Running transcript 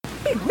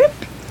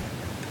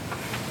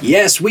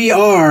Yes, we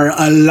are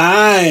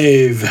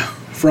alive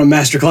from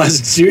Master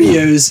Classic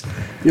Studios.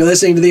 You're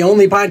listening to the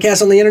only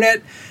podcast on the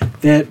internet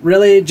that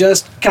really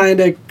just kind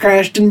of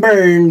crashed and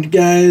burned,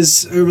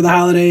 guys, over the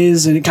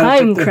holidays. And it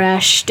Time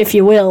crashed, if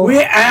you will.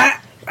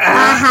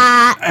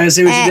 I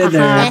see what you did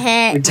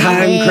there.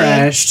 Time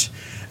crashed.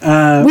 We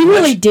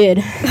really did.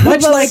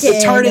 Much like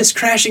the TARDIS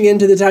crashing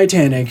into the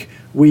Titanic,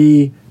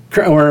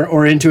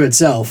 or into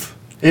itself.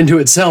 Into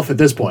itself at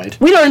this point.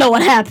 We don't know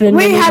what happened.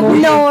 We have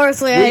no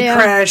earthly idea.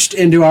 We crashed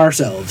into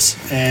ourselves.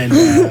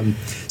 And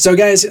so,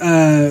 guys,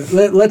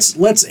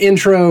 let's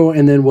intro,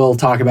 and then we'll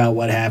talk about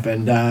what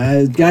happened.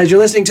 Guys, you're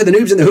listening to The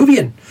Noobs and the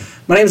Whovian.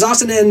 My name is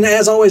Austin, and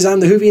as always,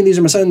 I'm the Whovian. These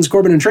are my sons,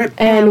 Corbin and Trip.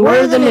 And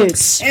we're the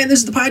Noobs. And this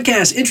is the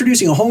podcast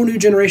introducing a whole new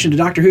generation to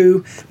Doctor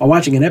Who while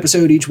watching an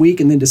episode each week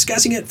and then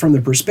discussing it from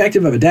the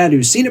perspective of a dad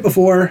who's seen it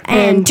before.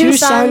 And two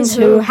sons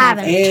who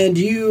haven't. And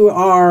you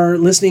are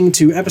listening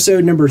to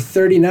episode number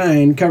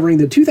 39, covering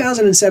the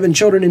 2007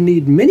 Children in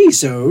Need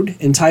minisode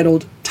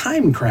entitled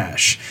Time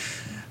Crash.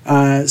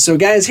 So,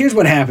 guys, here's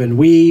what happened.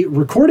 We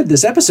recorded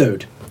this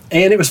episode,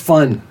 and it was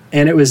fun,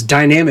 and it was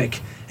dynamic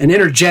and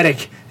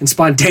energetic and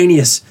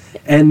spontaneous,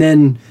 and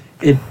then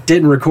it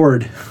didn't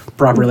record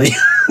properly.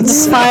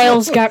 The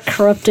files got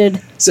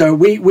corrupted. So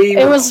we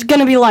it was going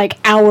to be like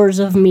hours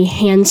of me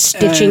hand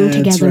stitching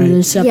together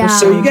this episode. Yeah.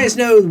 So you guys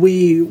know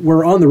we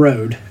were on the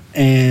road,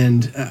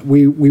 and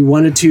we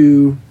wanted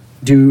to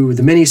do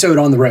the mini-sode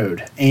on the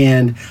road,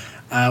 and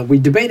we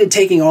debated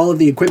taking all of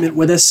the equipment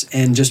with us,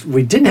 and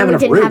we didn't have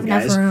enough room,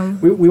 guys.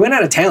 We went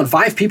out of town,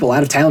 5 people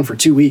out of town for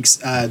 2 weeks.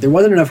 There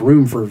wasn't enough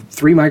room for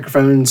 3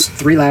 microphones,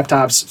 3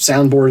 laptops,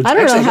 soundboards. I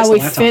don't know how we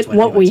fit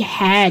what we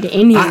had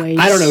anyways.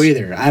 I don't know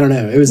either. I don't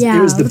know. It was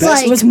the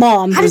best. It was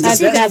Mom. How does That's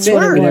this the best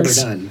work? we've ever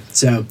done.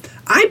 So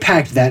I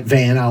packed that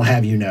van, I'll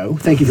have you know.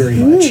 Thank you very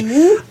much.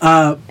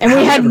 And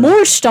we had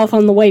more stuff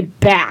on the way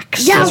back.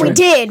 So. Yeah, we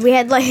did. We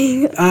had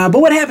but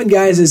what happened,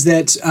 guys, is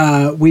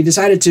that we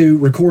decided to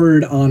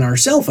record on our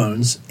cell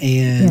phones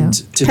and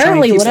to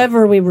apparently try and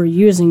whatever we were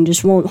using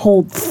just won't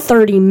hold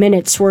 30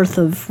 minutes worth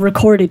of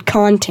recorded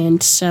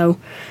content. So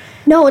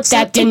no, it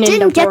didn't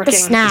end up get working. the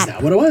snap. Is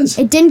that what it was?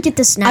 It didn't get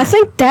the snap. I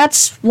think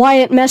that's why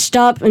it messed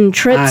up, and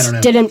Trips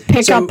didn't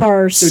pick up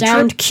our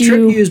sound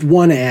cue. Trip used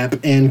one app,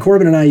 and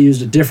Corbin and I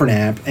used a different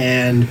app,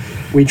 and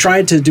we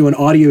tried to do an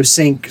audio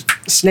sync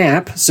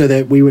snap so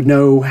that we would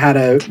know how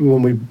to,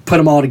 when we put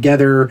them all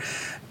together,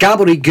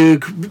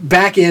 gobbledygook,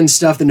 back-end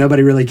stuff that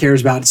nobody really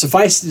cares about.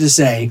 Suffice it to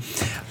say,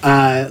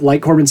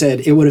 like Corbin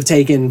said, it would have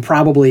taken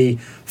probably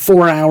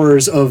 4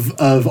 hours of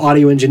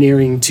audio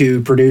engineering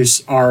to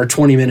produce our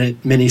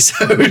 20-minute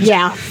mini-sode.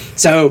 Yeah.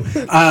 So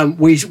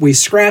we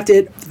scrapped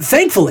it.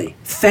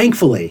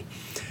 Thankfully,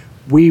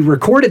 we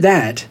recorded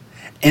that,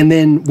 and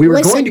then we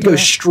were going to go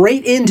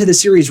straight into the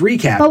series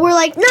recap. But we're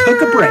like, no,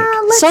 took a break.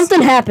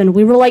 Something happened.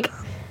 We were like,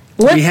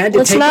 we had to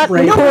let's take not a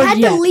break. No, we record had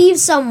yet. to leave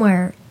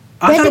somewhere.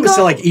 I thought it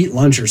was to eat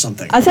lunch or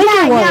something. I think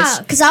it was.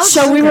 Yeah, 'cause I was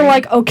so we were hungry.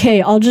 like,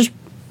 okay, I'll just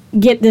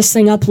get this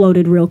thing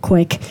uploaded real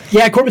quick.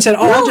 Yeah, Corbin said,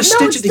 I'll just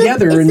stitch it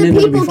together, and then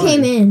it'll be fine. People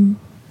came in.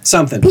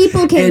 Something.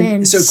 People came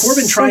in. So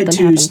Corbin tried to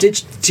Something happened.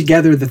 stitch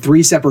together the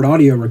 3 separate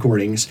audio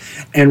recordings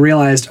and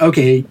realized,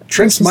 okay,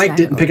 Trip's mic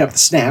didn't pick up the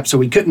snap, so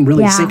we couldn't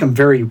really sync them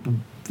very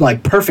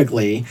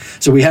perfectly.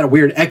 So we had a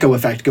weird echo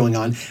effect going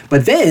on.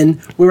 But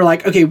then we were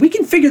like, okay, we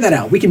can figure that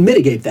out. We can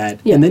mitigate that.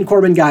 Yeah. And then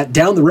Corbin got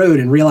down the road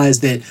and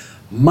realized that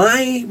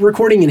my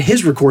recording and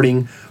his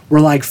recording were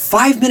like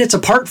 5 minutes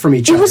apart from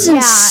each other. It was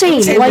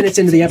insane. 10 minutes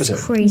into the episode.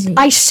 Crazy.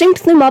 I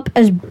synced them up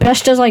as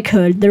best as I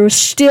could. There was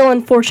still,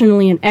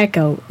 unfortunately, an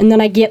echo. And then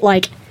I get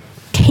like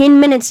 10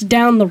 minutes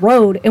down the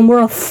road, and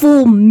we're a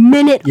full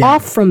minute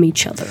off from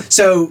each other.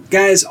 So,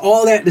 guys,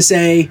 all that to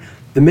say,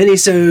 the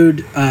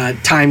minisode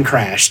time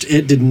crashed.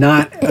 It did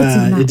not.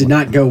 It did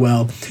not go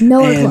well.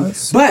 Nowhere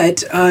close.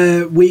 But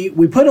we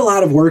put a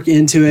lot of work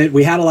into it.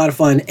 We had a lot of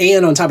fun,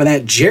 and on top of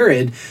that,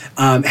 Jared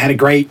had a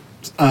great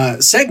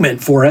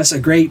segment for us, a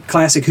great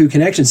classic Who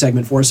connection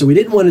segment for us. So we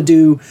didn't want to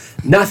do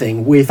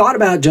nothing. We thought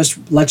about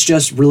let's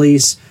just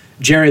release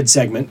Jared's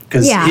segment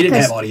because he didn't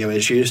have audio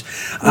issues.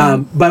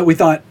 But we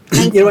thought,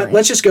 you know what?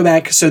 Let's just go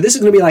back. So this is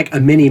going to be like a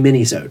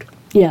mini-sode.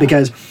 Yeah.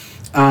 Because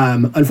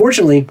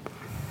unfortunately,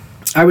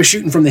 I was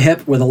shooting from the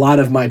hip with a lot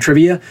of my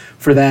trivia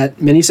for that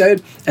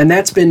minisode, and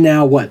that's been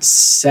now,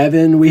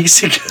 7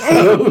 weeks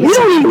ago? We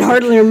don't even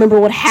hardly remember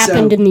what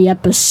happened in the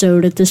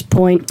episode at this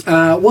point.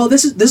 Well,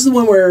 this is the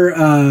one where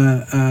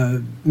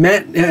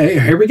Matt,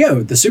 here we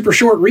go. The super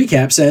short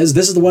recap says,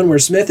 this is the one where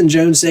Smith and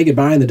Jones say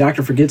goodbye and the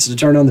Doctor forgets to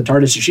turn on the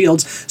TARDIS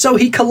shields, so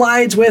he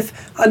collides with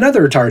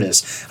another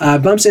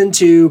TARDIS, bumps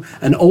into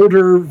an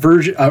older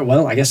version,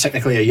 I guess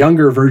technically a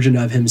younger version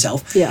of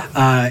himself.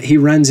 Yeah. He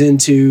runs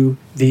into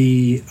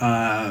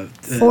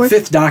Fourth?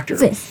 Fifth Doctor,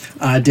 Fifth.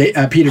 Peter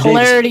Davison.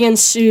 Hilarity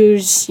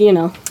ensues, you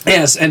know.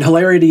 Yes, and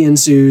hilarity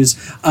ensues.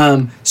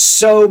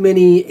 So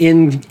many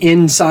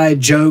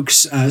inside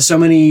jokes. So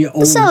many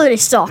old Celery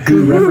stalk.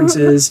 Who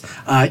references.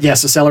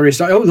 Yes, a celery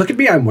stalk. Oh, look at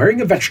me! I'm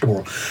wearing a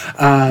vegetable.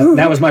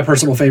 That was my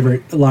personal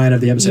favorite line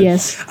of the episode.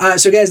 Yes.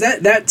 So, guys,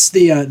 that's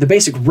the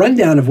basic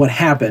rundown of what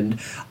happened.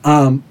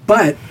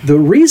 But the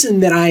reason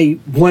that I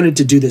wanted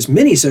to do this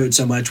mini-sode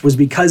so much was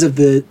because of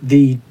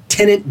the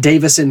Tennant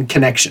Davison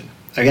connection.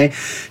 Okay,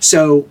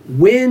 so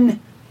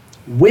when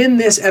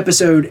this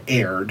episode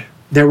aired,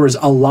 there was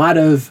a lot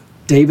of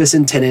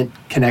Davison Tennant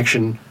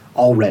connection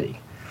already.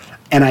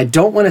 And I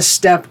don't want to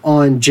step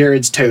on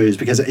Jared's toes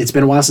because it's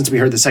been a while since we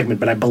heard the segment,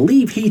 but I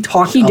believe he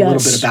talked a little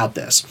bit about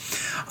this.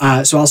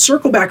 So I'll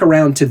circle back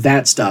around to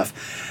that stuff.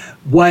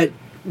 What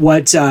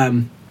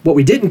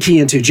we didn't key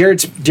into,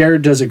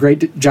 Jared does a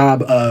great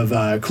job of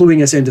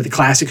cluing us into the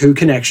classic Who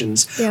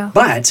connections. Yeah.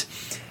 But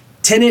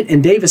Tennant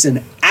and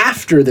Davison,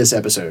 after this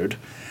episode,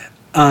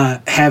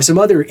 have some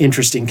other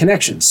interesting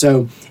connections.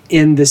 So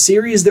in the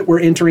series that we're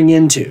entering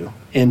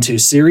into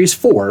series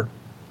 4,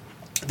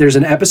 there's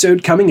an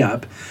episode coming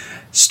up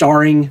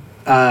starring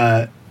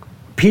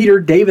Peter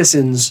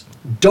Davison's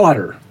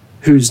daughter,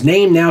 whose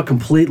name now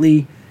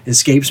completely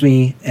escapes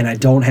me, and I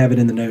don't have it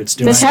in the notes.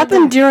 This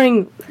happened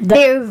during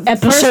the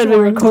episode we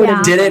recorded.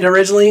 Yeah. Did it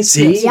originally?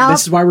 See? Yep.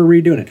 This is why we're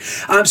redoing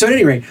it. So at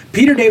any rate,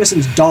 Peter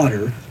Davison's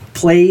daughter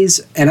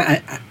plays, and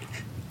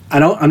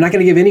I'm not going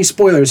to give any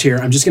spoilers here.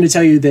 I'm just going to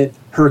tell you that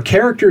her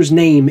character's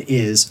name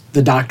is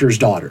the Doctor's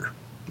daughter.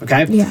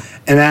 Okay? Yeah.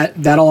 And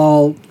that'll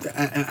all...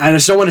 I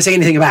just don't want to say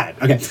anything about it.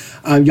 Okay.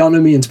 Y'all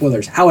know me in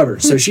spoilers. However,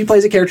 so she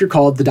plays a character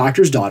called the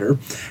Doctor's daughter,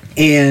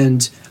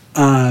 and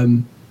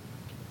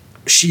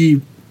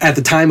she, at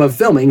the time of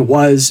filming,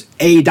 was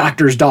a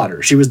doctor's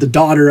daughter. She was the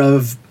daughter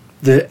of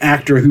the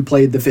actor who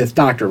played the Fifth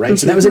Doctor, right?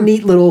 So that was a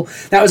neat little...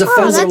 That was a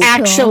fun little...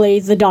 Actually,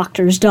 the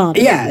Doctor's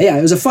daughter. Yeah,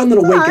 it was a fun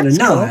little wink and a that's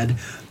cool. nod.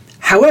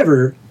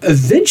 However,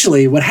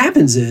 eventually what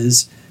happens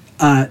is,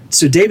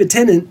 so David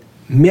Tennant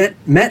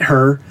met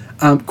her,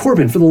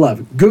 Corbin, for the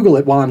love, Google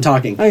it while I'm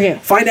talking. Okay.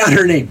 Find out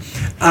her name.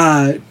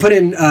 Put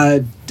in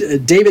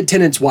David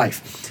Tennant's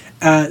wife.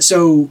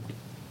 So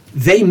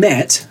they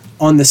met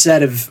on the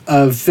set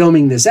of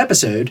filming this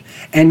episode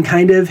and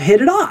kind of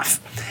hit it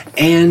off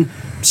and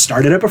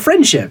started up a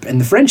friendship.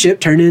 And the friendship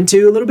turned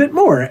into a little bit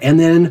more. And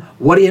then,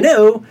 what do you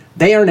know?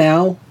 They are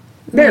now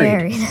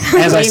married.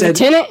 As I David said,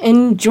 Tennant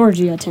and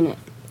Georgia Tennant.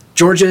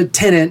 Georgia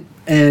Tennant,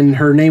 and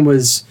her name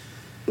was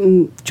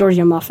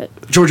Georgia Moffat.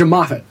 Georgia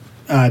Moffat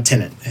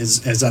Tennant,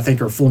 is I think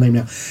her full name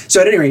now.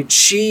 So at any rate,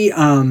 she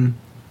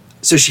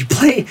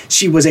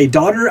was a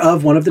daughter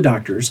of one of the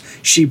doctors.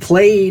 She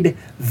played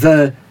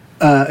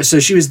so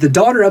she was the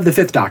daughter of the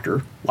Fifth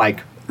Doctor,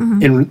 like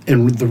in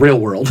the real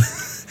world,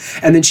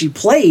 and then she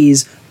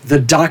plays the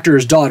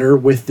Doctor's daughter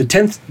with the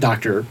 10th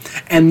Doctor,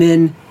 and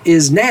then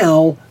is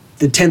now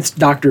the 10th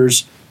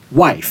Doctor's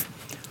wife.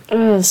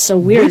 So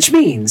weird.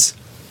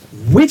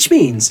 Which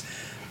means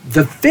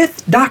the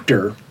Fifth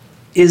Doctor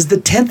is the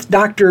 10th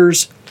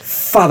Doctor's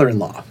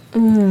father-in-law.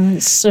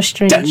 It's so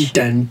strange. Dun,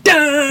 dun,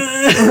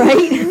 dun.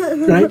 Right?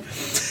 Right?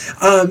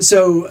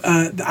 So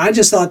I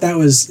just thought that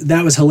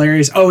was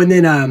hilarious. Oh, and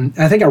then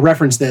I think I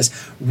referenced this.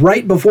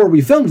 Right before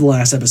we filmed the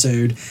last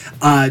episode,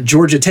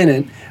 Georgia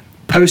Tennant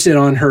posted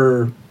on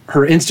her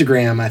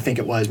Instagram, I think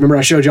it was. Remember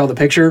I showed you all the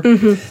picture?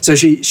 Mm-hmm. So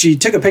she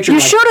took a picture.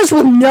 You showed us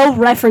with no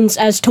reference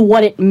as to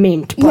what it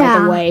meant, by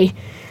the way.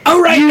 Oh,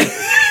 right.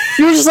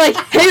 You were just like,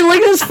 hey, look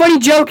at this funny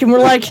joke. And we're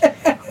like,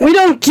 we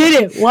don't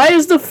get it. Why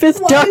is the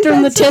Fifth Doctor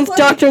and the 10th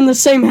Doctor in the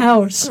same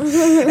house?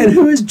 And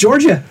who is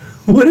Georgia?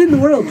 What in the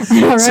world?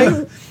 All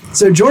right.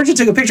 So Georgia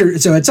took a picture.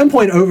 So at some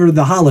point over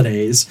the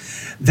holidays,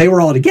 they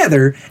were all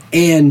together,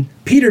 and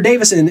Peter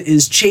Davison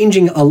is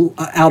changing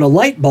out a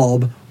light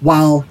bulb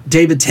while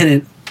David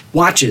Tennant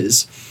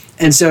watches.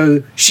 And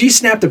so she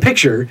snapped a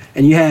picture,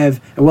 and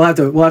we'll have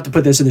to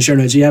put this in the show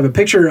notes. You have a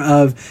picture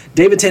of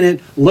David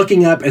Tennant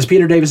looking up as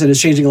Peter Davison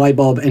is changing a light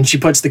bulb, and she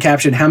puts the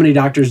caption, "How many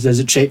doctors does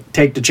it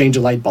take to change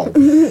a light bulb?"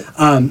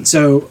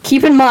 So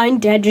keep in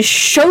mind, Dad just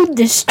showed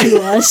this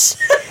to us,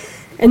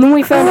 and then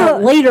we found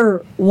out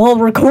later while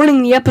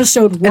recording the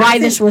episode why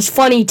this was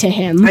funny to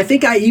him. I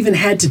think I even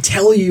had to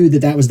tell you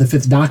that was the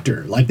Fifth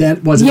Doctor. Like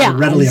that wasn't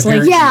readily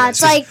apparent.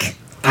 It's like.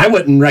 I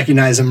wouldn't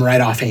recognize him right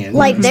offhand.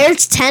 Like,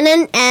 there's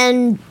Tennant,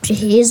 and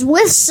he's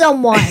with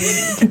someone.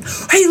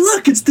 Hey,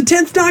 look, it's the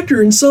 10th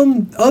Doctor and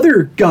some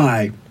other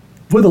guy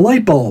with a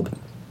light bulb.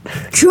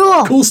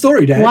 Cool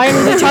story, Dad. Why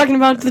are they talking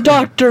about the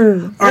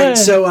Doctor? All right,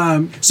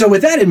 so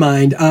with that in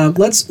mind,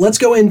 let's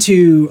go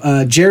into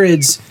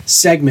Jared's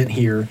segment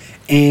here,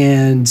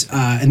 and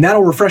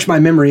that'll refresh my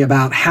memory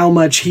about how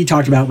much he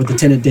talked about with the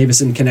Tennant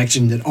Davison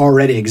connection that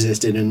already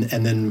existed,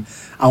 and then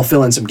I'll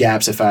fill in some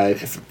gaps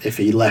if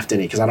he left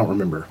any, because I don't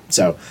remember.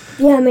 So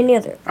Yeah, me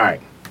neither. all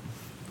right.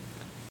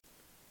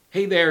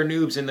 Hey there,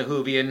 noobs in the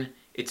Whovian.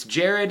 It's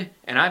Jared,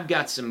 and I've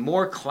got some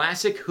more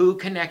classic Who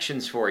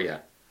connections for you.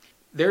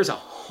 There's a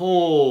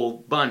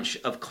whole bunch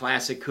of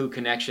classic Who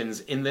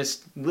connections in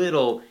this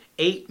little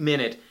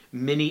 8-minute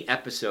mini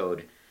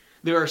episode.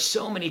 There are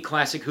so many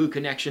Classic Who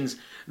connections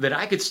that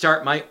I could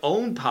start my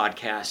own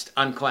podcast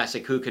on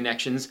Classic Who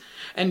connections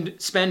and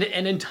spend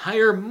an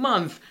entire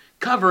month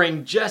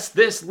covering just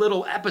this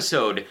little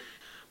episode.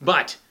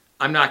 But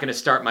I'm not going to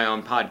start my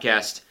own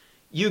podcast.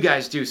 You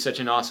guys do such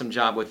an awesome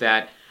job with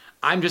that.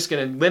 I'm just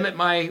going to limit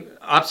my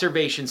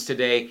observations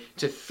today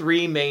to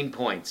 3 main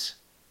points.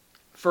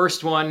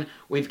 First one,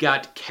 we've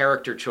got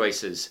character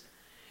choices.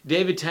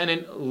 David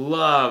Tennant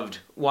loved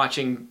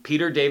watching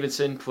Peter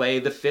Davison play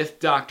the Fifth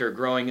Doctor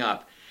growing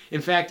up.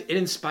 In fact, it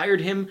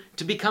inspired him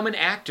to become an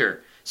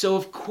actor. So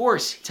of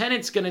course,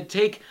 Tennant's going to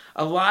take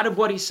a lot of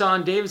what he saw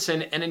in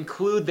Davison and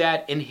include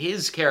that in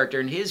his character,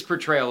 in his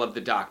portrayal of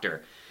the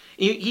Doctor.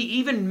 He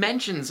even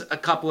mentions a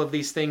couple of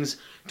these things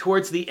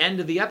towards the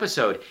end of the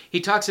episode. He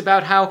talks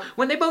about how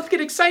when they both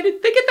get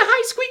excited, they get the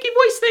high squeaky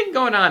voice thing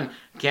going on.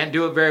 Can't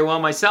do it very well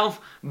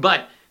myself,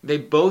 but they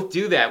both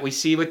do that. We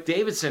see with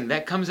Davison,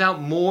 that comes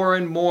out more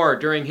and more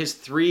during his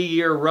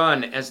 3-year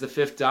run as the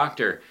Fifth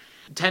Doctor.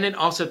 Tennant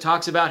also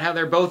talks about how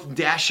they're both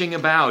dashing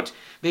about.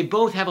 They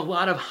both have a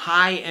lot of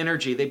high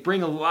energy. They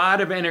bring a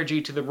lot of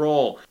energy to the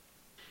role.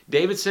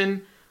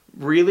 Davison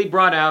really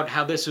brought out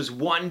how this was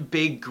one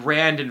big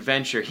grand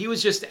adventure. He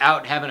was just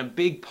out having a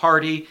big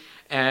party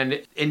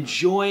and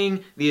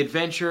enjoying the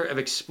adventure of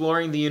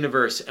exploring the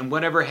universe, and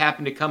whatever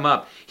happened to come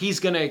up,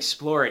 he's going to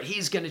explore it.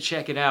 He's going to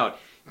check it out.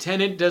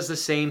 Tennant does the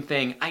same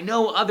thing. I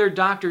know other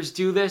doctors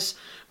do this,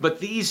 but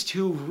these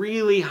two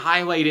really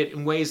highlight it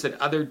in ways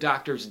that other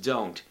doctors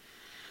don't.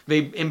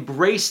 They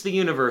embrace the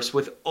universe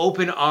with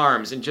open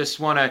arms and just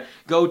want to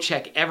go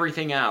check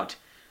everything out.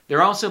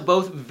 They're also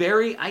both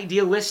very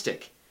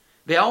idealistic.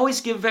 They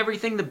always give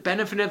everything the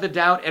benefit of the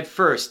doubt at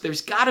first.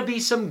 There's got to be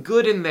some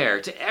good in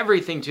there to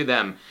everything to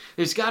them.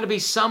 There's got to be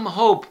some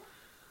hope.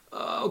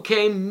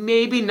 Okay,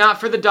 maybe not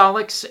for the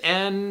Daleks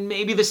and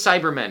maybe the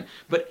Cybermen,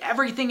 but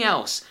everything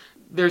else,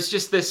 there's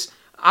just this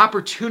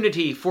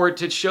opportunity for it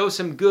to show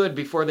some good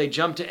before they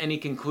jump to any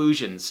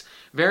conclusions.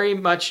 Very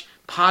much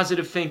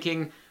positive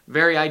thinking,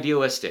 very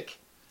idealistic.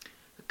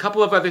 A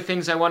couple of other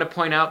things I want to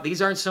point out.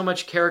 These aren't so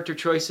much character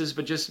choices,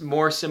 but just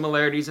more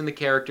similarities in the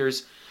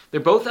characters. They're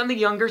both on the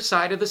younger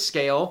side of the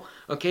scale.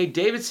 Okay,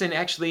 Davison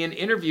actually in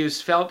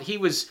interviews felt he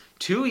was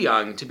too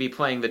young to be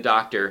playing the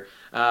Doctor,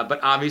 but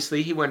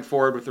obviously he went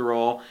forward with the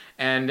role.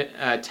 And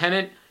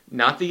Tennant,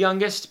 not the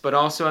youngest, but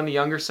also on the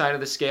younger side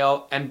of the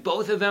scale, and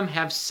both of them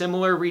have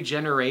similar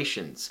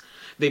regenerations.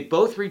 They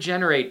both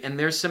regenerate, and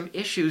there's some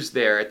issues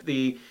there at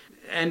the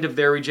end of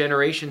their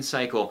regeneration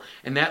cycle,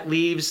 and that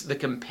leaves the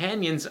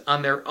companions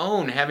on their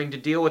own, having to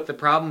deal with the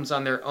problems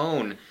on their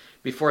own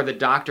before the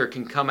Doctor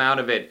can come out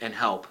of it and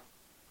help.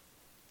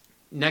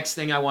 Next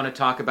thing I want to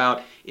talk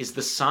about is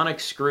the sonic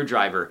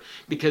screwdriver,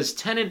 because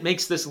Tennant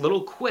makes this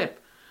little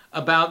quip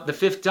about the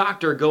Fifth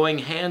Doctor going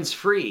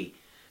hands-free.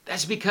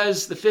 That's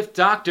because the Fifth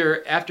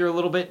Doctor, after a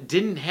little bit,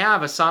 didn't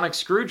have a sonic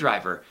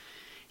screwdriver.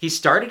 He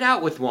started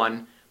out with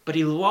one, but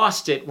he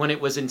lost it when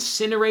it was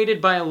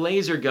incinerated by a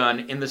laser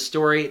gun in the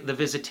story The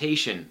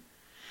Visitation.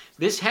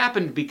 This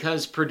happened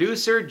because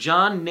producer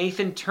John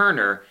Nathan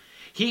Turner,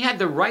 he had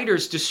the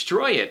writers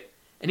destroy it,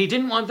 and he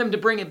didn't want them to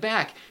bring it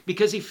back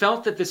because he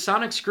felt that the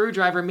sonic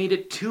screwdriver made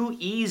it too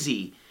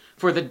easy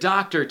for the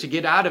Doctor to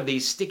get out of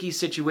these sticky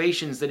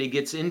situations that he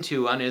gets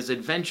into on his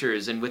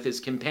adventures and with his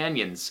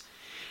companions.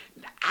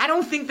 I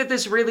don't think that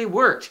this really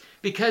worked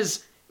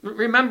because,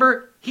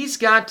 remember, he's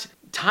got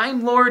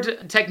Time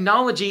Lord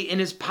technology in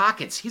his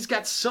pockets. He's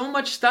got so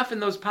much stuff in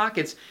those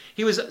pockets.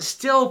 He was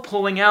still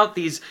pulling out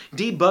these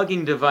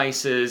debugging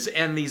devices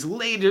and these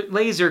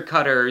laser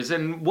cutters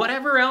and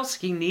whatever else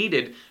he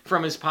needed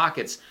from his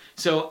pockets.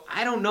 So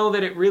I don't know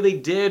that it really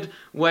did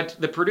what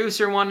the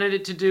producer wanted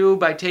it to do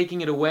by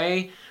taking it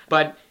away,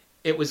 but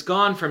it was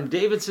gone from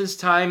Davidson's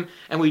time,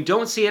 and we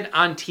don't see it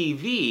on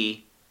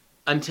TV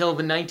until the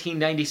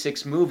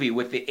 1996 movie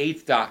with the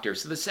 8th Doctor.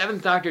 So the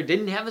 7th Doctor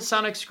didn't have the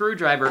sonic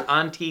screwdriver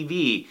on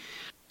TV.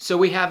 So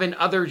we have in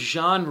other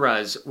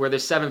genres where the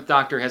 7th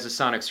Doctor has a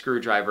sonic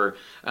screwdriver,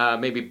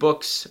 maybe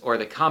books or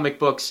the comic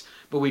books,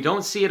 but we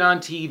don't see it on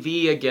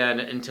TV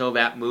again until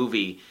that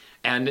movie.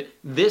 And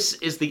this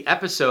is the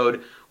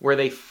episode where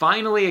they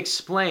finally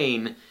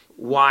explain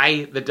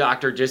why the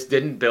Doctor just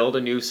didn't build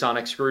a new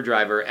sonic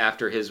screwdriver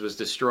after his was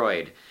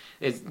destroyed.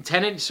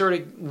 Tennant sort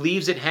of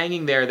leaves it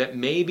hanging there that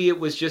maybe it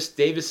was just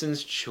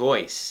Davison's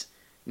choice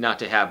not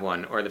to have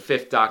one, or the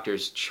Fifth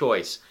Doctor's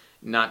choice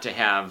not to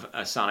have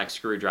a sonic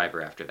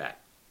screwdriver after that.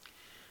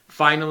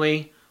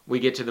 Finally, we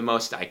get to the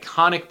most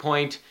iconic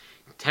point.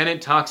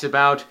 Tennant talks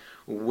about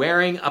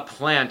wearing a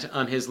plant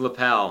on his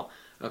lapel.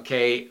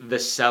 Okay, the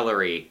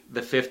celery,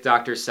 the Fifth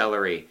Doctor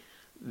celery.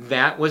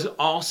 That was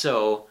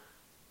also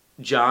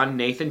John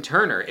Nathan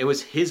Turner. It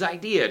was his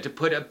idea to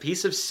put a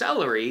piece of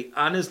celery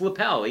on his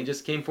lapel. He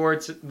just came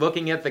forward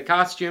looking at the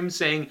costume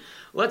saying,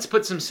 let's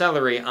put some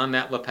celery on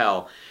that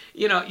lapel.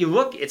 You know, you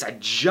look, it's a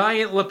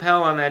giant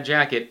lapel on that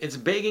jacket. It's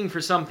begging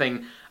for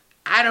something.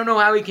 I don't know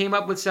how he came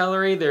up with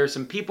celery. There are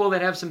some people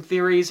that have some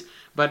theories,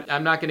 but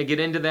I'm not going to get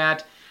into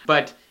that.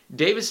 But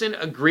Davison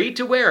agreed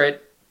to wear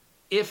it,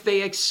 if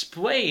they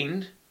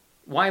explained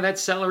why that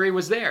celery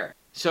was there.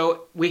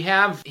 So we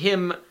have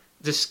him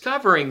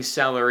discovering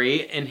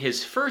celery in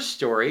his first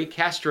story,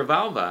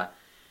 Castrovalva,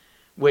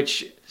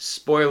 which,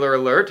 spoiler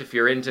alert, if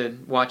you're into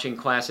watching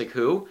Classic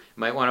Who, you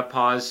might want to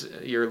pause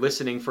your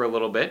listening for a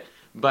little bit,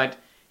 but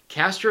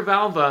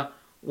Castrovalva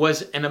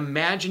was an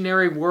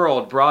imaginary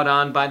world brought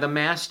on by the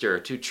Master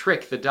to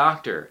trick the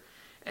Doctor.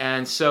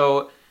 And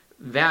so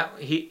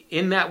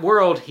in that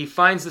world, he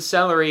finds the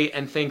celery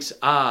and thinks,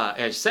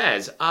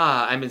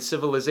 I'm in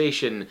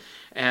civilization.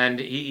 And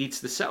he eats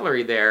the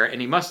celery there,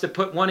 and he must have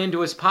put one into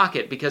his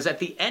pocket, because at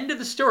the end of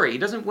the story, he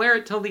doesn't wear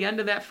it till the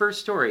end of that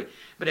first story,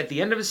 but at the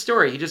end of his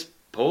story, he just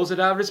pulls it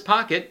out of his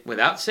pocket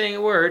without saying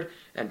a word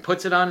and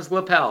puts it on his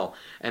lapel.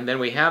 And then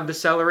we have the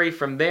celery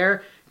from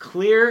there,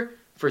 clear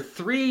for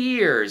 3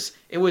 years.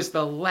 It was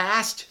the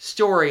last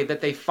story that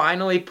they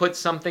finally put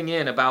something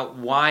in about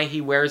why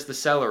he wears the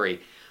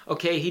celery.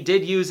 Okay, he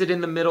did use it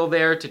in the middle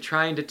there to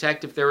try and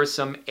detect if there was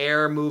some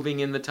air moving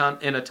in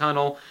a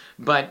tunnel,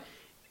 but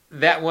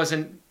that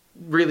wasn't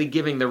really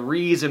giving the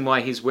reason why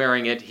he's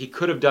wearing it. He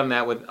could have done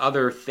that with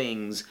other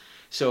things.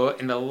 So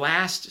in the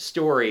last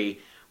story,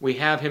 we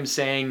have him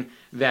saying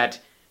that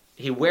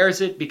he wears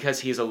it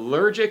because he's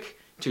allergic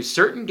to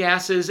certain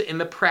gases in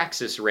the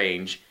Praxis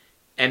range,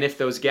 and if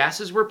those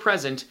gases were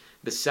present,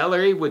 the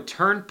celery would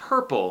turn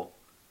purple,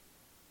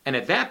 and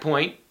at that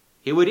point,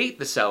 he would eat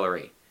the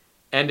celery.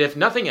 And if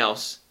nothing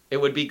else, it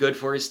would be good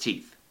for his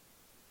teeth.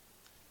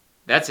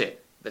 That's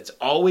it. That's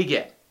all we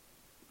get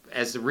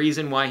as the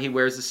reason why he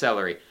wears the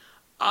celery.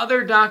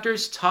 Other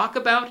doctors talk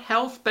about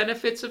health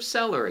benefits of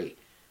celery.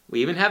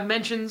 We even have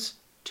mentions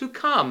to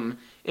come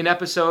in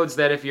episodes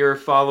that, if you're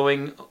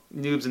following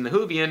Noobs in the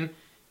Whovian,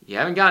 you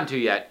haven't gotten to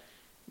yet.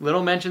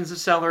 Little mentions of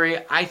celery.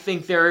 I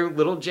think they're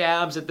little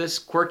jabs at this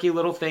quirky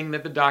little thing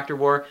that the Doctor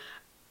wore.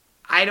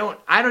 I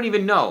don't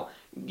even know.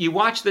 You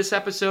watch this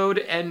episode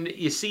and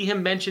you see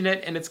him mention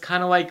it, and it's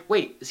kind of like,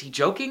 wait, is he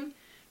joking?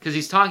 Because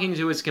he's talking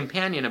to his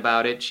companion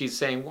about it. She's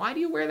saying, why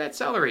do you wear that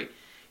celery?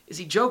 Is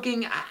he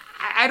joking?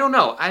 I don't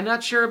know. I'm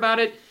not sure about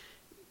it.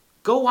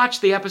 Go watch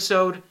the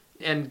episode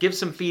and give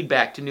some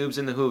feedback to Noobs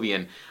in the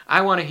Whovian.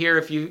 I want to hear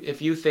if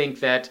you think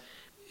that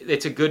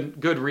it's a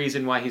good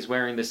reason why he's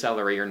wearing the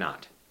celery or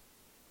not.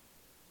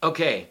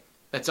 Okay,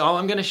 that's all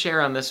I'm going to share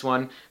on this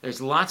one.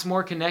 There's lots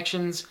more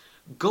connections.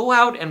 Go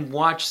out and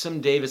watch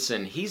some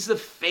Davison. He's the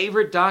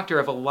favorite Doctor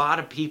of a lot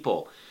of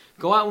people.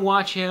 Go out and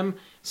watch him.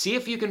 See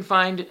if you can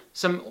find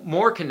some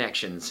more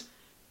connections.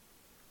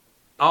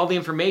 All the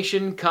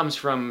information comes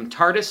from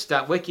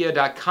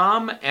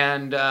tardis.wikia.com,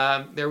 and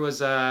there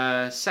was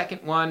a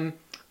second one.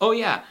 Oh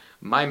yeah,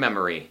 My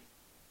Memory.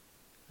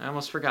 I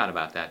almost forgot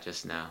about that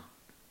just now.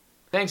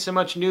 Thanks so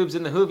much, Noobs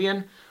in the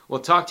Whovian. We'll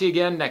talk to you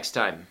again next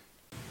time.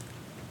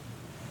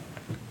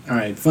 All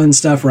right, fun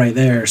stuff right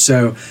there.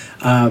 So,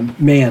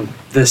 man,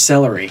 the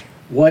celery.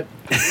 What?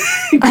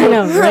 I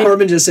know, right?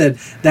 Corbin just said,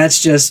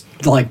 that's just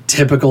like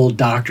typical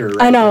Doctor.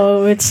 Right I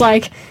know, it's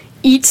like,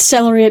 eats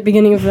celery at the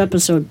beginning of the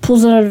episode,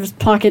 pulls it out of his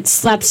pocket,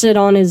 slaps it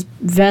on his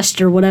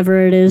vest or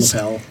whatever it is.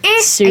 Lapel.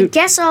 Suit. I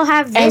guess I'll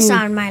have this And-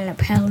 on my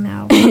lapel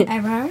now.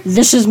 Ever?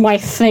 This is my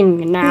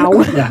thing now.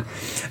 Yeah,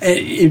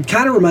 it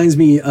kind of reminds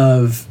me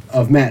of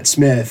Matt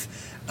Smith.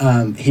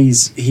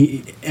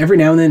 He every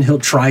now and then he'll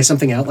try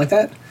something out like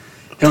that.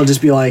 He'll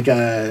just be like,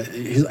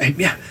 he's like,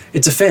 yeah,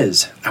 it's a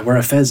fez. I wear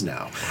a fez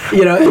now.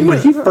 You know, and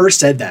when he first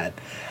said that,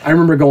 I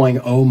remember going,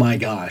 oh my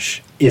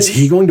gosh, is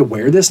he going to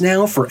wear this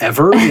now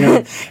forever? You know,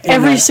 and,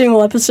 Every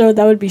single episode,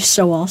 that would be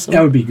so awesome.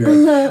 that would be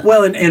great.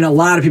 Well, and a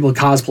lot of people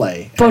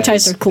cosplay. Bow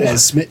ties as- are cool.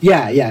 as Smith.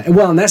 Yeah.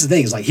 Well, and that's the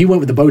thing is like he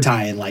went with the bow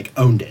tie and like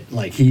owned it.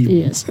 Like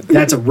Yes.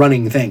 that's a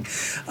running thing.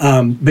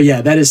 But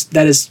yeah, that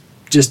is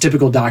just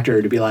typical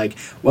Doctor to be like,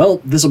 well,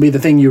 this will be the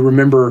thing you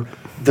remember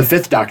the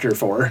fifth Doctor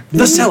for,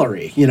 the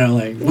celery. You know,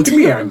 like look at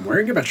me, I'm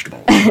wearing a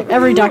vegetable.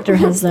 Every Doctor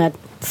has that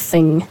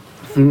thing.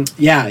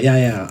 Yeah.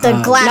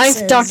 The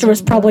glasses. Ninth Doctor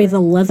was probably the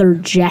leather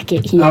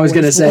jacket he I was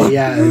gonna always say,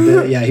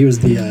 wore. he was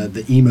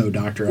the emo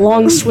Doctor.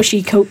 Long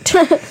swishy coat.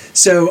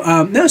 So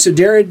so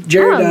Jared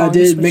long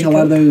did make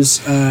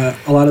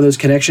swishy a lot of those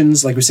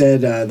connections. Like we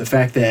said, the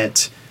fact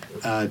that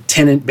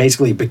Tennant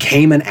basically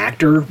became an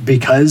actor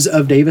because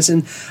of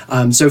Davison.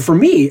 So for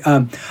me,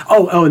 and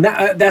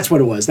that's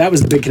what it was. That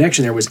was the big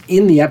connection. There was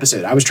in the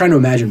episode. I was trying to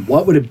imagine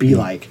what would it be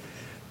like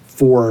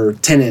for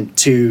Tennant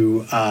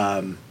to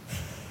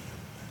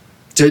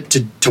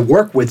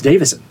work with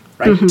Davison.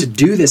 Right, to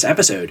do this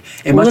episode,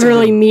 it must have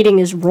Literally been- meeting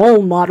his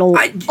role model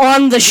I-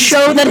 on the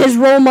show that his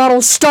role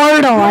model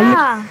starred on.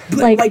 Yeah.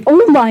 Like,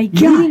 oh my meeting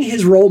god.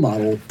 his role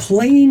model,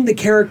 playing the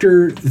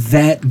character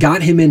that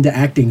got him into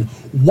acting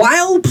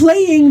while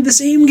playing the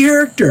same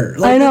character.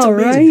 Like, I know,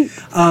 that's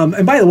amazing.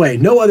 And by the way,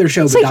 no other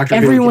show It's but like Doctor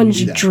Who can everyone's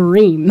do that.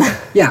 dream.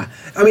 Yeah,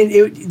 I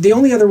mean, the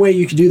only other way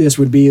you could do this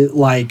would be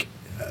like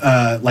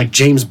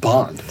James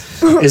Bond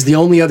is the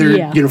only other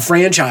Yeah.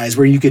 franchise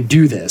where you could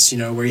do this.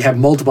 Where you have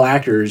multiple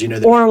actors.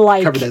 That Or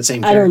like, cover that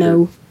same I character. don't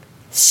know,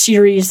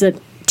 series that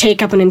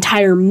take up an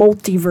entire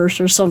multiverse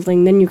or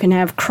something, then you can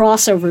have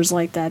crossovers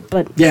like that.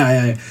 But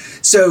Yeah.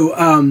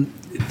 So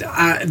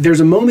there's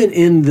a moment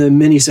in the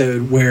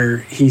minisode where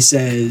he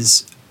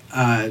says,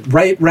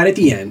 right at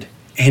the end,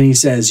 and he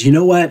says, "You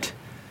know what?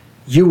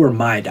 You were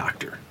my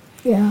doctor."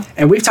 Yeah.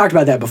 And we've talked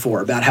about that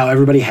before, about how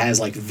everybody has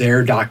like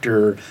their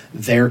doctor,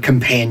 their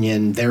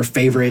companion, their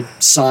favorite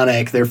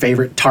Sonic, their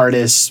favorite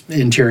TARDIS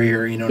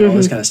interior, and all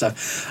this kind of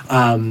stuff.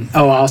 I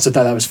also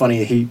thought that was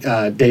funny.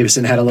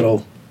 Davison had a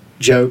little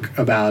joke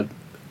about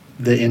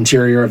the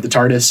interior of the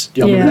TARDIS.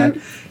 Do y'all remember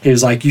that? He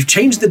was like, "You've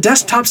changed the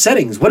desktop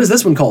settings. What is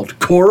this one called?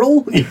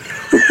 Coral?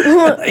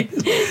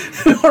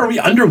 Are we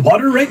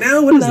underwater right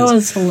now? What is that this?"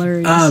 was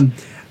hilarious.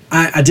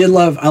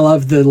 I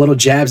love the little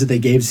jabs that they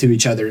gave to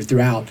each other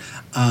throughout.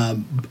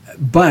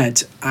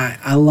 But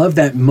I love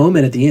that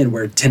moment at the end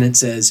where Tennant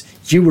says,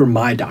 "You were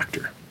my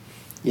doctor,"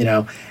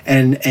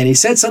 and he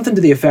said something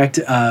to the effect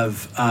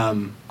of,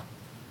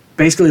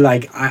 basically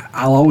like,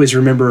 I'll always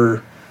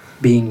remember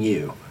being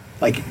you.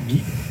 Like,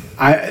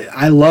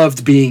 I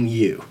loved being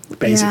you,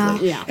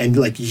 basically. Yeah. And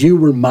like, you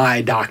were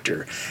my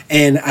doctor.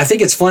 And I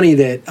think it's funny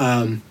that,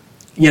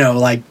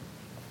 like,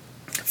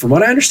 from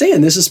what I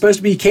understand, this is supposed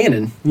to be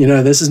canon.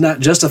 This is not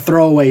just a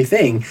throwaway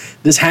thing.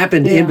 This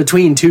happened in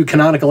between 2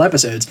 canonical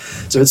episodes,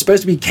 so it's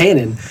supposed to be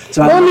canon.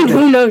 So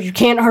who knows? You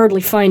can't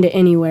hardly find it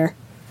anywhere.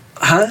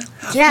 Huh?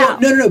 Yeah.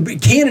 Well, no.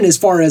 But canon, as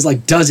far as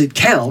like, does it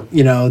count?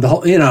 The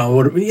whole.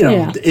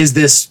 Is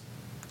this?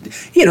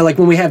 Like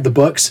when we have the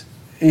books.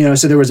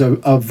 So there was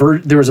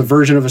there was a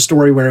version of a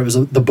story where it was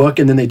the book,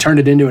 and then they turned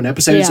it into an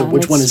episode. Yeah, so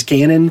which one is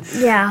canon?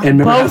 Yeah. And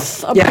remember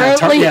Both,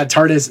 apparently.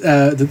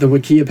 TARDIS. The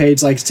Wikia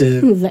page likes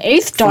to. The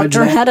 8th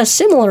Doctor that. had a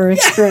similar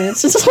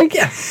experience. It's like,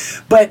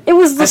 but it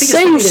was the I think it's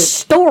same funny that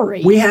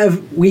story. We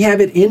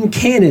have it in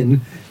canon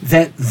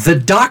that the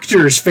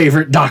Doctor's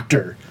favorite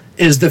Doctor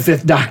is the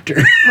 5th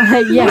Doctor.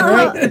 Yeah,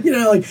 right.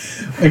 Like,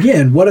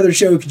 again, what other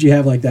show could you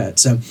have like that?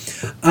 So,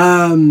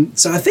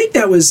 I think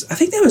that was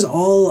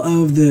all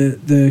of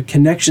the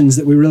connections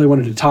that we really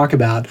wanted to talk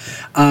about.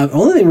 The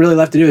only thing really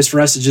left to do is for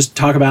us to just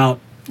talk about,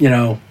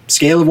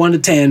 scale of 1 to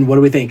 10. What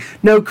do we think?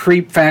 No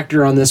creep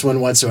factor on this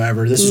one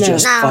whatsoever. This was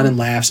just fun and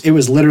laughs. It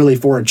was literally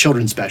for a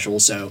children's special.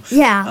 So,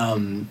 Yeah.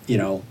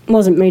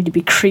 Wasn't made to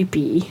be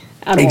creepy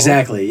at all.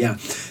 Exactly. Yeah.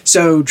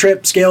 So,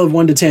 Trip, scale of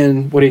 1 to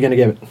 10. What are you going to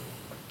give it?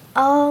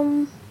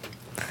 I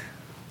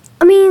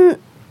mean,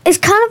 it's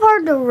kind of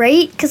hard to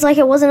rate because like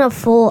it wasn't a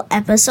full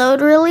episode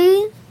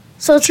really,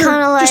 so it's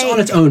kind of like just on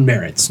its own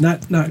merits,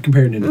 not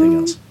compared to anything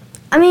else.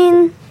 I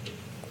mean,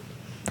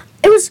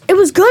 it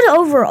was good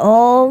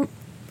overall,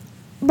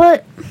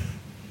 but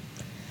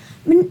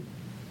I mean,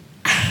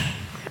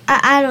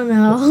 I don't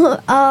know.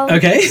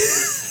 Okay.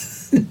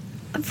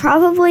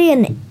 Probably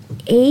an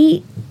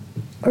 8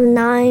 or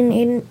 9,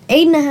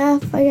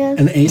 8.5, I guess.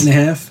 An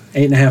 8.5.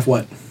 8.5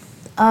 what?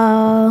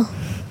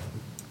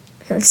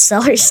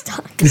 Celery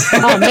stalks.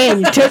 Oh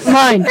man, you took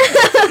mine.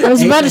 I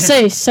was about to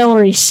say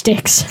celery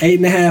sticks.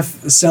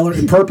 8.5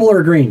 celery. Purple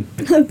or green?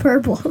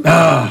 Purple.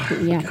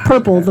 Yeah,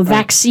 purple, the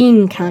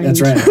vaccine kind.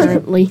 That's right.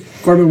 Currently.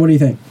 Corbin, what do you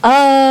think?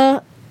 I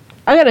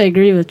gotta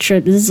agree with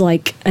Trip. This is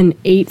like an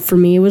 8 for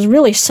me. It was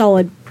really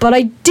solid, but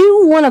I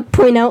do want to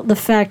point out the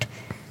fact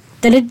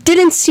that it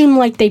didn't seem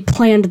like they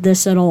planned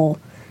this at all.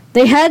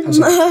 They had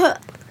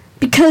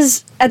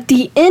because at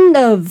the end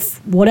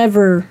of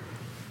whatever.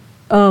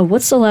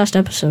 What's the last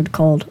episode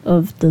called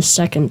of the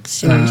second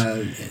series?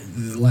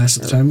 The Last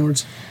of the Time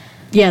Lords?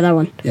 Yeah, that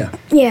one. Yeah.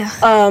 Yeah.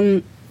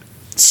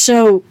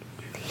 So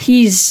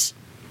he's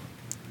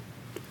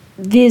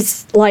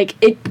this like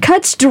it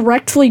cuts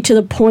directly to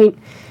the point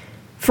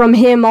from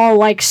him all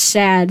like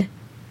sad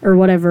or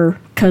whatever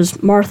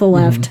because Martha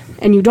left,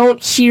 and you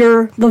don't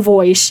hear the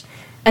voice,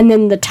 and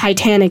then the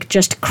Titanic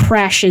just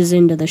crashes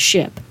into the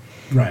ship.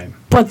 Right.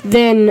 But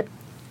then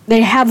they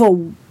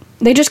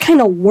just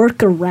kind of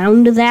work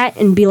around that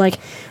and be like,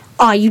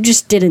 you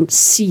just didn't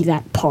see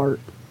that part.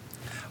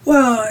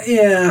 Well,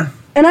 yeah.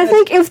 And I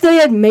think if they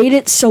had made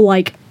it so,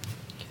 like,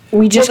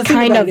 we just the thing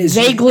kind about of it is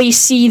vaguely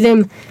see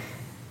them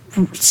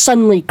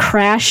suddenly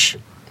crash,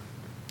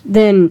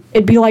 then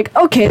it'd be like,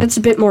 okay, that's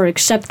a bit more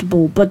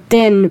acceptable. But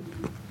then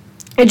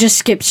it just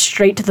skips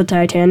straight to the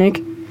Titanic.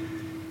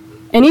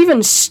 And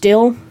even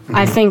still,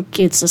 I think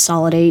it's a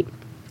solid 8.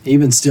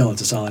 Even still,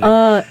 it's a solid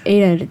 8.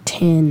 8 out of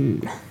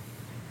 10.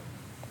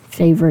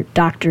 Favorite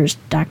doctor's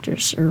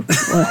favorite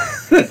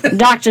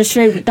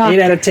doctor. 8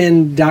 out of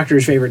 10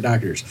 doctors' favorite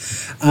doctors.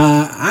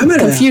 I'm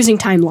gonna Confusing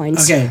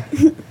timelines. Okay,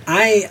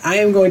 I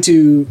am going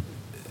to.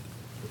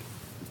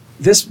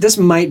 This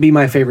might be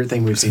my favorite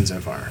thing we've seen so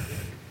far.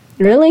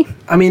 Really?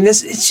 I mean,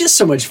 it's just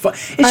so much fun.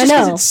 It's I just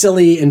because know. it's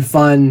silly and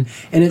fun,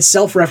 and it's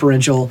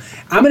self-referential.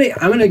 I'm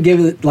gonna give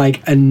it like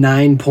a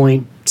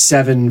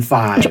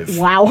 9.75.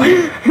 Wow.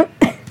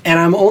 And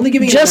I'm only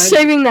giving Just it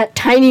saving that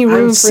tiny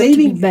room for it to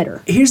be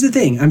better. Here's the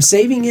thing: I'm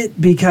saving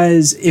it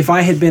because if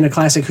I had been a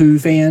classic Who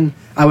fan,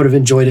 I would have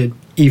enjoyed it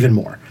even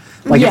more.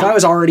 Like, if Yeah. I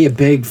was already a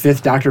big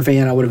Fifth Doctor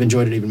fan, I would have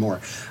enjoyed it even more.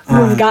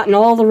 We've gotten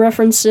all the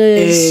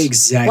references.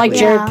 Exactly. Like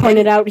Jared Yeah.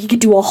 pointed out, he could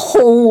do a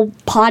whole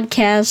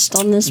podcast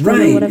on this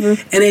one or whatever.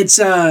 And it's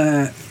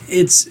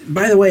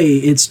by the way,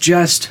 it's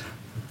just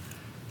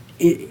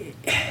it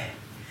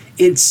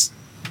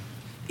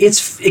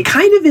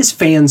kind of is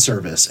fan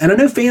service, and I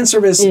know fan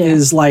service Yeah.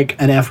 is like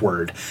an F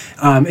word.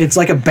 It's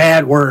like a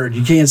bad word.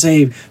 You can't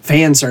say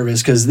fan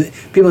service because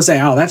people say,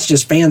 "Oh, that's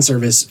just fan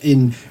service."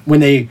 When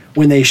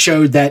they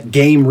showed that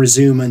game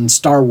resume in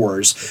Star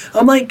Wars,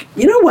 I'm like,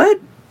 you know what?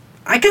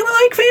 I kind of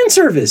like fan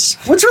service.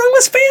 What's wrong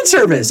with fan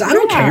service? I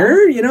don't Yeah.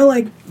 care. You know,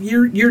 like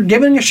you're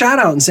giving a shout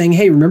out and saying,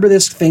 "Hey, remember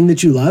this thing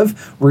that you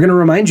love? We're going to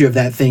remind you of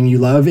that thing you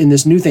love in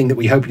this new thing that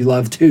we hope you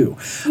love too."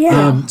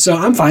 Yeah. So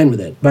I'm fine with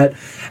it. But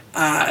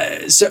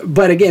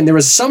but again, there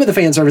was some of the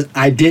fan service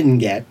I didn't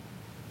get.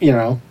 You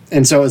know,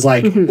 and so it was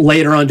like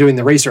later on doing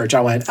the research,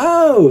 I went,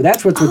 "Oh,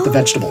 that's what's with the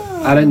vegetable."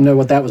 I didn't know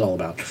what that was all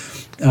about.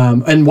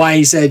 And why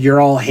he said you're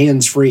all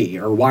hands free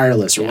or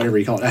wireless or whatever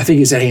you call it. I think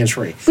he said hands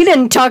free. We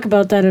didn't talk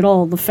about that at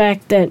all. The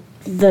fact that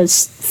the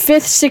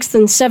 5th, 6th,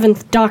 and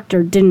 7th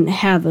Doctor didn't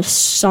have a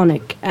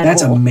Sonic at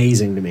That's all.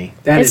 amazing to me.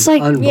 That It's is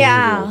like- unbelievable.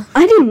 Yeah.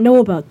 I didn't know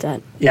about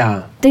that.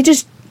 Yeah. They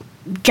just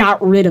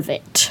got rid of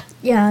it.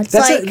 Yeah, it's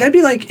That's like that'd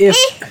be like if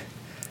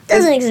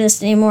doesn't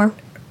exist anymore.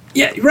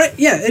 yeah, right,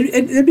 yeah, it'd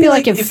be It'd be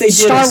like if they did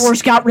Star a-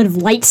 Wars got rid of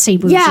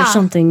lightsabers or Yeah.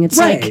 something. It's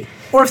right. like,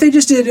 Or if they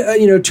just did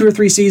 2 or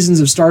 3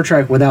 seasons of Star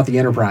Trek without the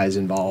Enterprise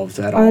involved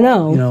at all.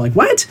 know. You know, like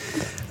what?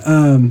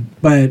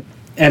 But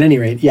at any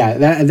rate, yeah,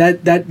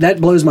 that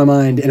blows my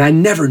mind, and I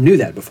never knew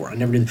that before. I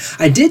never knew that.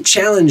 I did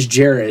challenge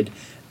Jared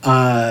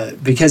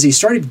because he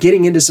started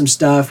getting into some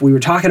stuff. We were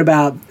talking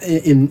about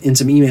in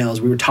some emails.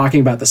 We were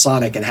talking about the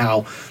Sonic and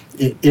how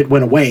it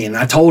went away, and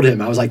I told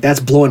him, I was like, "That's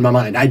blowing my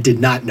mind. I did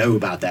not know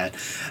about that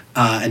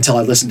until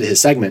I listened to his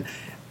segment."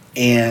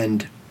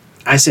 And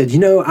I said,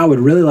 I would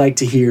really like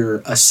to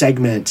hear a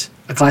segment,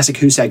 a Classic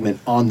Who segment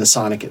on the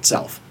Sonic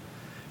itself,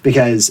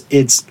 because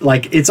it's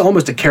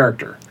almost a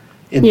character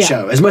in the Yeah.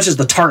 show. As much as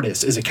the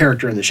TARDIS is a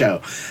character in the show,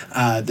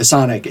 the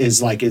Sonic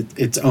is like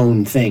its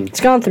own thing.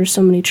 it's gone through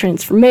so many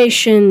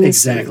transformations.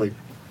 Exactly.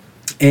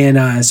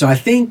 And so I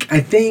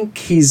think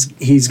he's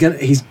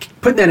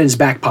putting that in his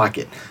back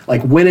pocket,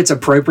 like when it's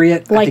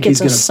appropriate. I Like think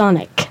it's he's a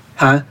Sonic.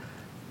 nice,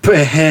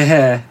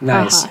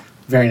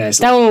 very nice.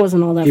 That one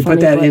wasn't all that He funny.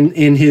 put that but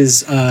in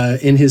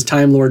his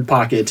Time Lord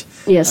pocket.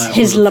 Yes,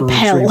 his for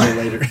lapel.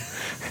 retrieval later.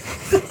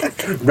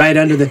 Right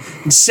under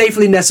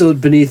safely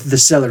nestled beneath the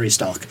celery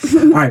stalk.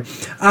 All right.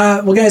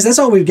 Well, guys, that's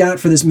all we've got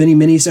for this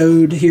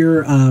mini-sode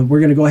here. We're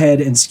going to go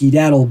ahead and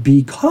skedaddle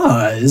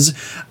because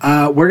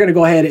we're going to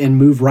go ahead and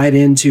move right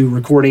into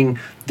recording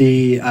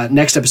the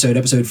next episode,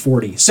 episode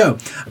 40. So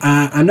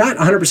I'm not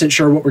 100%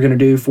 sure what we're going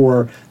to do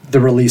for the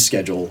release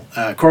schedule.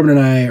 Corbin and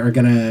I are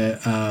going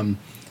to...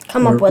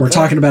 Come up with we're it.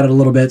 talking about it a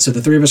little bit, so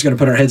the three of us are going to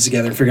put our heads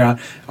together and figure out,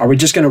 are we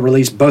just going to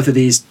release both of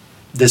these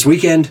this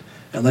weekend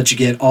and let you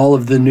get all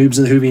of the Noobs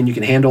and the Whovian you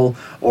can handle,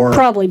 or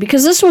Probably,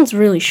 because this one's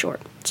really short.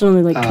 It's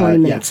only like 20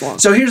 minutes long.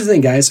 So here's the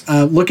thing, guys.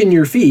 Look in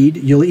your feed.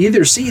 You'll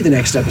either see the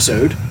next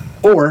episode,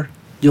 or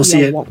you'll see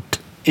You it won't.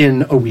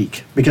 in a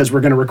week, because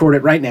we're going to record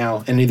it right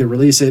now and either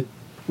release it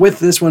with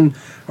this one,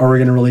 or we're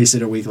going to release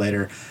it a week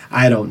later.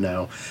 I don't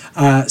know.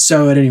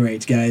 So at any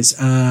rate, guys,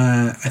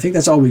 I think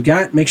that's all we've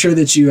got. Make sure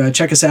that you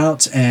check us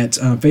out at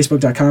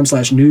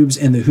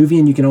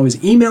facebook.com/noobsandthewhovian. You can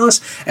always email us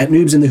at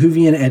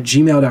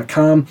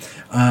noobsandthewhovian@gmail.com.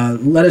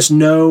 Let us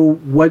know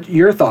what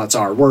your thoughts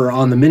are. We're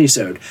on the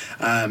minisode.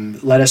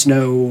 Let us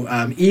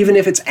know, even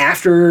if it's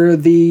after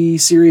the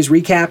series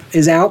recap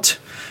is out,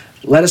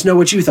 let us know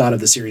what you thought of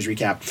the series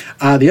recap.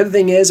 The other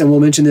thing is, and we'll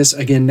mention this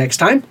again next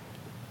time,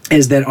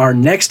 is that our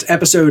next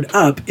episode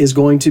up is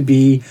going to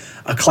be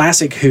a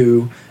Classic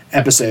Who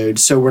episode.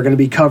 So we're going to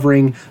be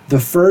covering the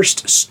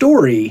first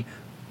story,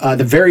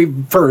 the very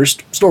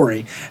first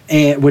story,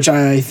 and which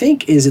I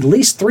think is at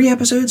least 3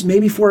 episodes,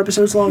 maybe 4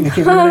 episodes long. I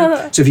can't remember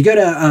now. So if you go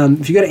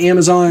to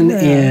Amazon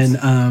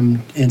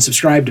and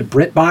subscribe to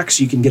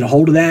BritBox, you can get a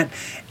hold of that.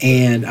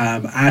 And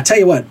I tell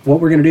you what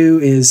we're going to do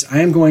is I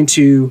am going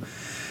to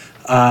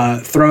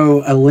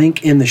throw a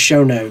link in the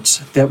show notes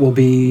that will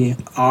be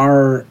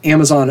our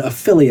Amazon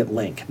affiliate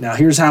link. Now,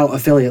 here's how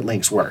affiliate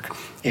links work.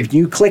 If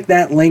you click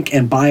that link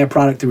and buy a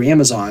product through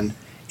Amazon,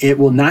 it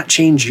will not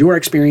change your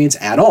experience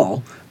at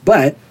all,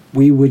 but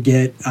we would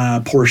get a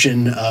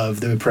portion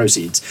of the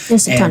proceeds.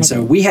 Just a ton And of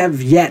so it. we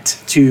have yet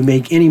to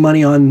make any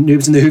money on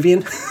Noobs and the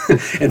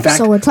Whovian. In fact,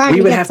 So we're trying we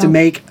to would get have to them.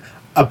 make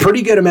a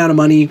pretty good amount of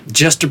money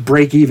just to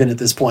break even at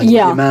this point. With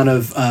Yeah. the amount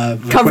of Cover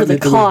the equipment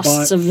that we've bought.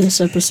 costs of this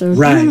episode.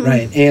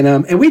 Right.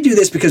 And we do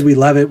this because we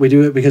love it. We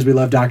do it because we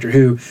love Doctor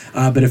Who.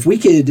 But if we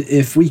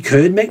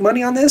could make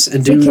money on this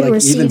and do We could like even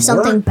receive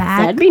something more,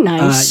 back. That'd be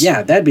nice.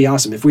 yeah, that'd be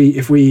awesome. If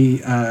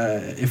we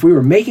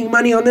were making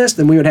money on this,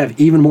 then we would have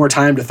even more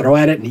time to throw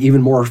at it and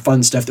even more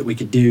fun stuff that we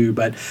could do.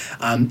 But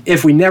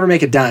if we never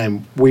make a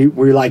dime, we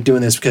like doing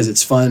this because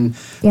it's fun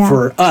Yeah.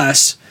 for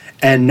us.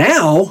 And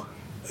now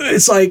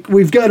it's like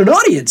we've got an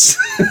audience,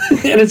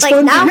 and it's Like,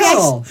 fun now for we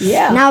y'all.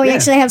 Yeah. Now we Yeah.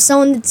 actually have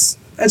someone that's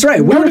That's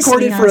right. We noticing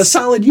recorded for a us.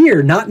 solid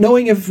year, not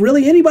knowing if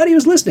really anybody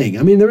was listening.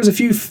 I mean, there were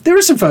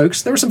some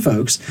folks.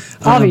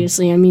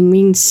 Obviously, I mean, we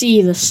can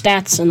see the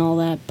stats and all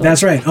that. But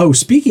That's right. Oh,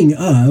 speaking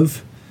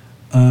of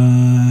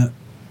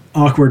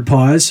awkward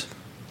pause.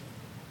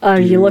 are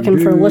you looking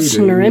for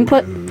listener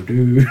input?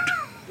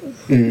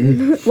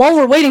 While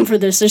we're waiting for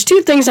this, there's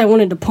two things I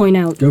wanted to point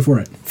out. Go for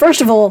it.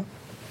 First of all,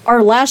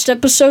 our last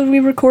episode we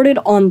recorded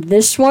on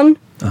this one,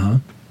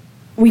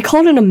 we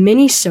called it a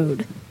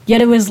mini-sode,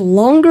 yet it was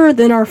longer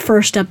than our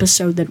first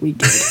episode that we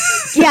did.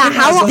 Yeah,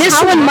 This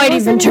how one long might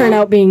was even it turn again?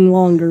 out being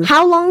longer.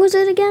 How long was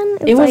it again?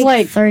 It was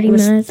like 30 it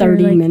was minutes. or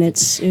 30 like-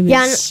 minutes. It was,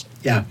 Yeah,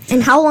 Yeah.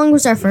 And how long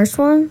was our first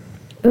one?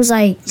 It was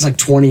like It's like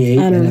 28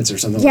 I don't- minutes or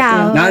something.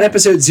 Yeah. Like that. Not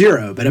episode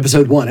 0, but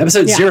episode 1.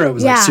 Episode 0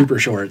 was like Yeah. super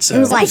short. So It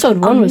was like episode a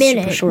 1 was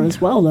minute. super short as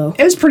well, though.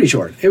 it was pretty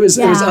short. It was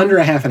Yeah. under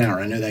a half an hour.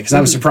 I know that because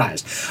I was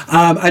surprised.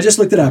 I just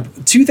looked it up.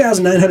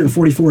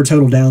 2,944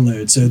 total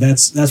downloads. So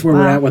that's where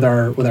We're at with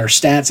our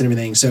stats and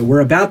everything. So we're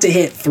about to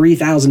hit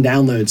 3,000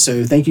 downloads.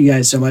 So thank you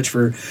guys so much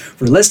for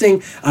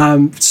listening.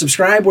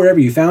 Subscribe wherever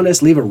you found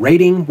us. Leave a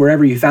rating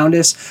wherever you found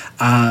us,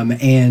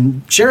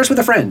 and share us with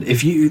a friend.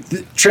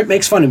 Trip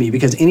makes fun of me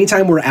because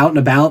anytime we're out and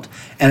about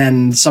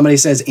and somebody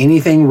says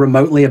anything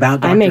remotely about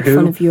Doctor I make Who,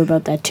 fun of you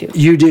about that, too.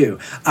 You do.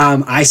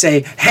 I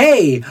say,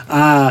 hey,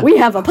 We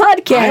have a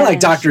podcast. I like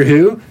Doctor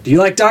Who. Do you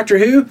like Doctor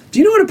Who? Do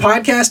you know what a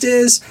podcast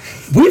is?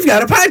 We've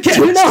got a podcast.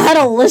 Do you know how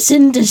to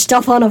listen to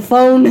stuff on a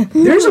phone?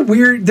 There is a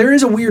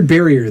weird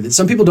barrier that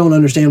some people don't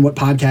understand what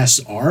podcasts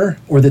are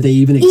or that they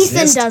even exist.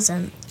 Ethan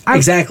doesn't.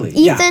 Exactly.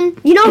 Yeah. Ethan,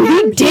 you know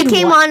him? He did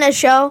came what? on a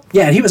show.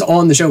 Yeah, and he was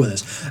on the show with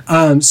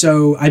us.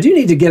 So I do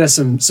need to get us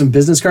some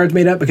business cards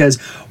made up because,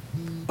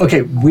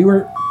 okay, we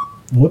were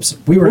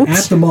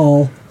at the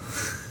mall.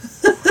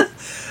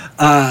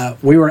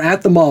 we were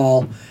at the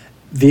mall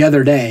the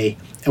other day,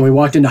 and we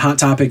walked into Hot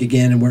Topic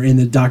again, and we're in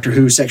the Doctor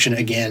Who section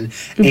again,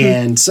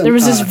 and some, There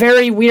was this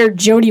very weird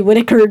Jodie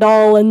Whittaker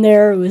doll in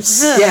there. It was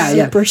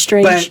super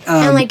strange. But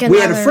And, like, we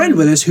had a another friend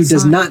with us who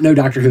does song. not know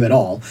Doctor Who at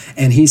all,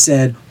 and he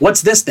said,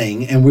 "What's this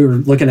thing?" And we were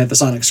looking at the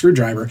sonic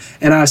screwdriver,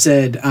 and I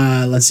said,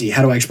 "Let's see,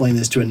 how do I explain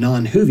this to a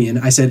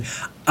non-Whovian?" I said,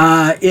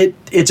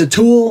 "It's a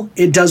tool.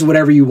 It does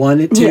whatever you want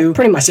it to." Yeah,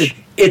 pretty much. I said,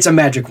 "It's a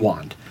magic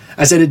wand."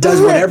 I said, "It does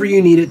whatever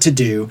you need it to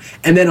do."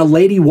 And then a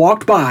lady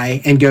walked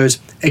by and goes,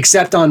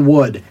 "Except on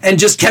wood," and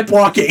just kept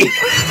walking.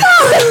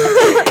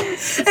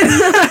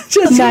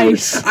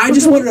 Nice. I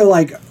just wanted to,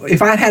 like,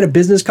 if I had a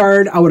business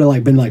card, I would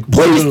have been like,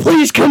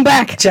 Please come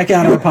back. check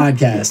out our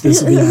podcast.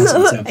 This would be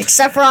awesome. So,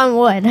 Except for on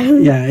wood.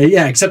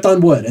 yeah, except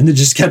on wood, and then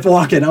just kept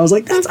walking. I was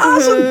like, that's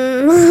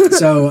awesome.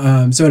 So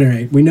at any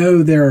rate, we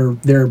know there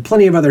are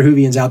plenty of other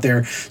Whovians out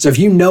there. So if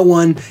you know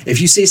one,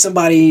 if you see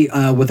somebody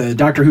with a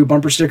Doctor Who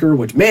bumper sticker,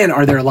 which man,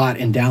 are there a lot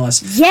in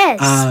Dallas?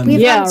 Yes. We've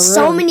Yeah, had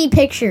so really. many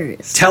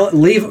pictures.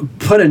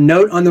 Put a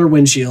note on their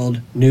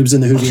windshield,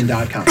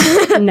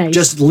 noobsandthewhovian.com. Nice.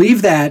 Just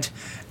leave that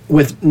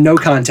with no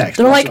context.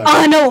 They're like,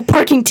 whatsoever. oh no, a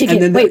parking ticket.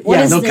 And then Wait, what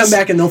is they'll this? come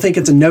back and they'll think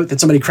it's a note that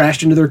somebody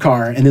crashed into their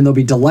car, and then they'll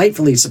be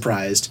delightfully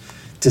surprised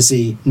to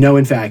see, no,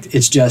 in fact,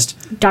 it's just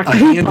Doctor a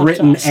Who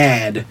handwritten podcast.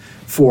 ad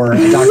for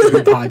a Doctor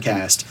Who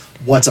podcast.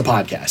 What's a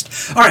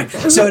podcast? All right.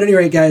 So at any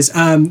rate, guys,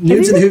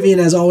 Noobs and the Whovian,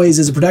 as always,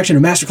 is a production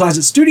of Master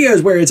Closet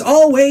Studios, where it's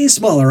always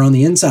smaller on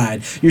the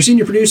inside. Your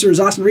senior producer is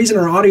Austin Reason.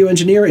 Our audio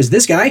engineer is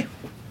this guy.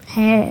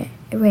 Hey,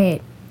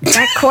 wait. Is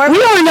that Corbin? We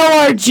don't know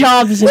our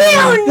jobs. We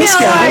don't This know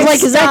guy. I was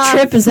like, is that stuff.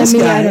 Trip? Is that This me?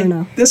 guy. I don't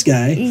know. This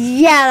guy.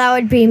 Yeah, that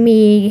would be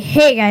me.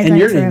 Hey guys, And I'm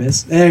your Trip. name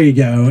is. There you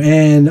go.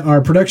 And our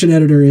production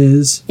editor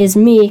is. Is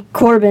me,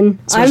 Corbin.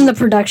 I'm the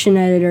production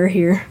editor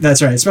here.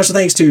 That's right. Special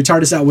thanks to Just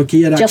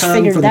TARDISOutWikia.com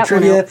figured for the that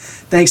one trivia. out.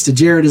 Thanks to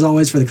Jared, as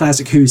always, for the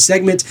Classic Who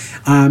segment.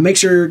 Make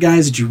sure,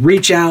 guys, that you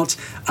reach out.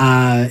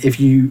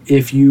 If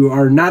you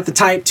are not the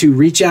type to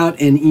reach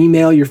out and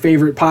email your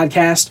favorite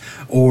podcast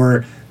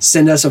or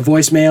send us a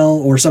voicemail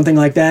or something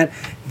like that,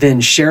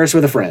 then share us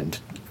with a friend.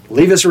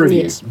 Leave us a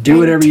review. Yes. Do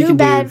whatever you Too can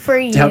bad do for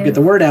to help you. get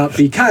the word out.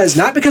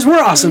 Not because we're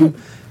awesome,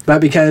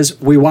 but because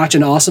we watch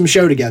an awesome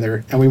show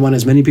together and we want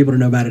as many people to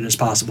know about it as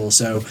possible.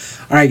 So,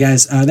 all right,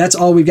 guys, that's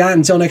all we've got.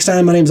 Until next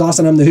time, my name's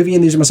Austin. I'm the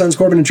Whovian. These are my sons,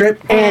 Corbin and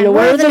Trip. And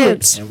we're the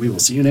Noobs. And we will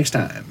see you next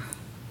time.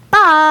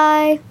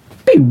 Bye.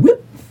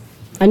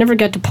 I never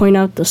got to point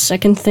out the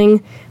second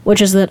thing,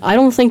 which is that I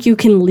don't think you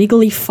can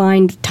legally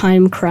find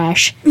Time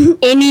Crash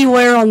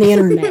anywhere on the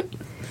internet.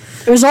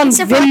 It was on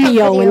Except for, like, a Vimeo,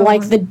 video and like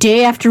one. the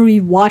day after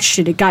we watched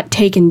it, it got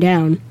taken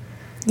down.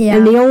 Yeah.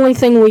 And the only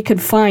thing we could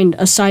find,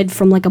 aside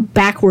from like a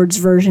backwards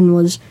version,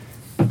 was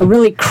a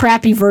really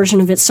crappy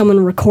version of it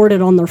someone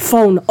recorded on their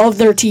phone of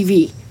their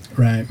TV.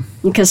 Right.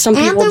 Because some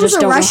And people there was just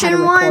a don't Russian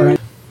know how to record.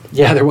 one.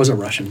 Yeah, there was a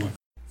Russian one.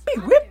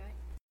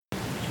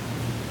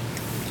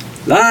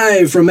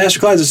 Live from Master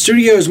Closet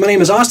Studios, my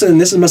name is Austin, and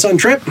this is my son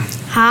Trip.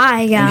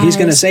 Hi guys. And he's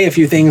going to say a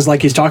few things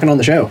like he's talking on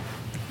the show.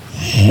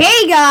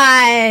 Hey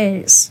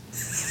guys.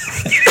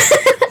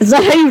 Is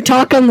that how you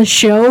talk on the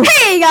show?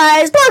 Hey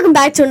guys, welcome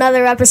back to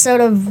another episode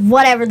of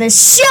whatever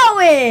this show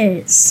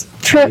is.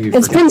 Trip,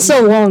 it's been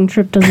so long,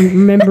 Trip doesn't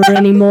remember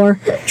anymore.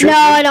 No,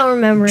 I don't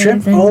remember Trip,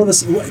 anything. all of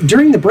us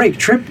during the break,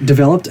 Trip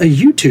developed a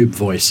YouTube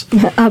voice.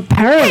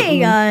 Apparently. Hey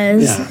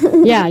guys. Yeah.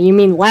 Yeah, you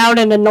mean loud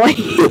and annoying.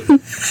 Hey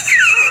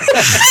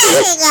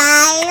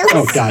guys.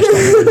 Oh gosh.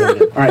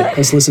 All right,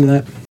 let's listen to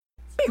that.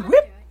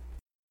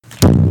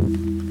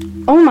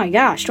 Oh my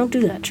gosh, don't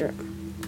do that, Trip.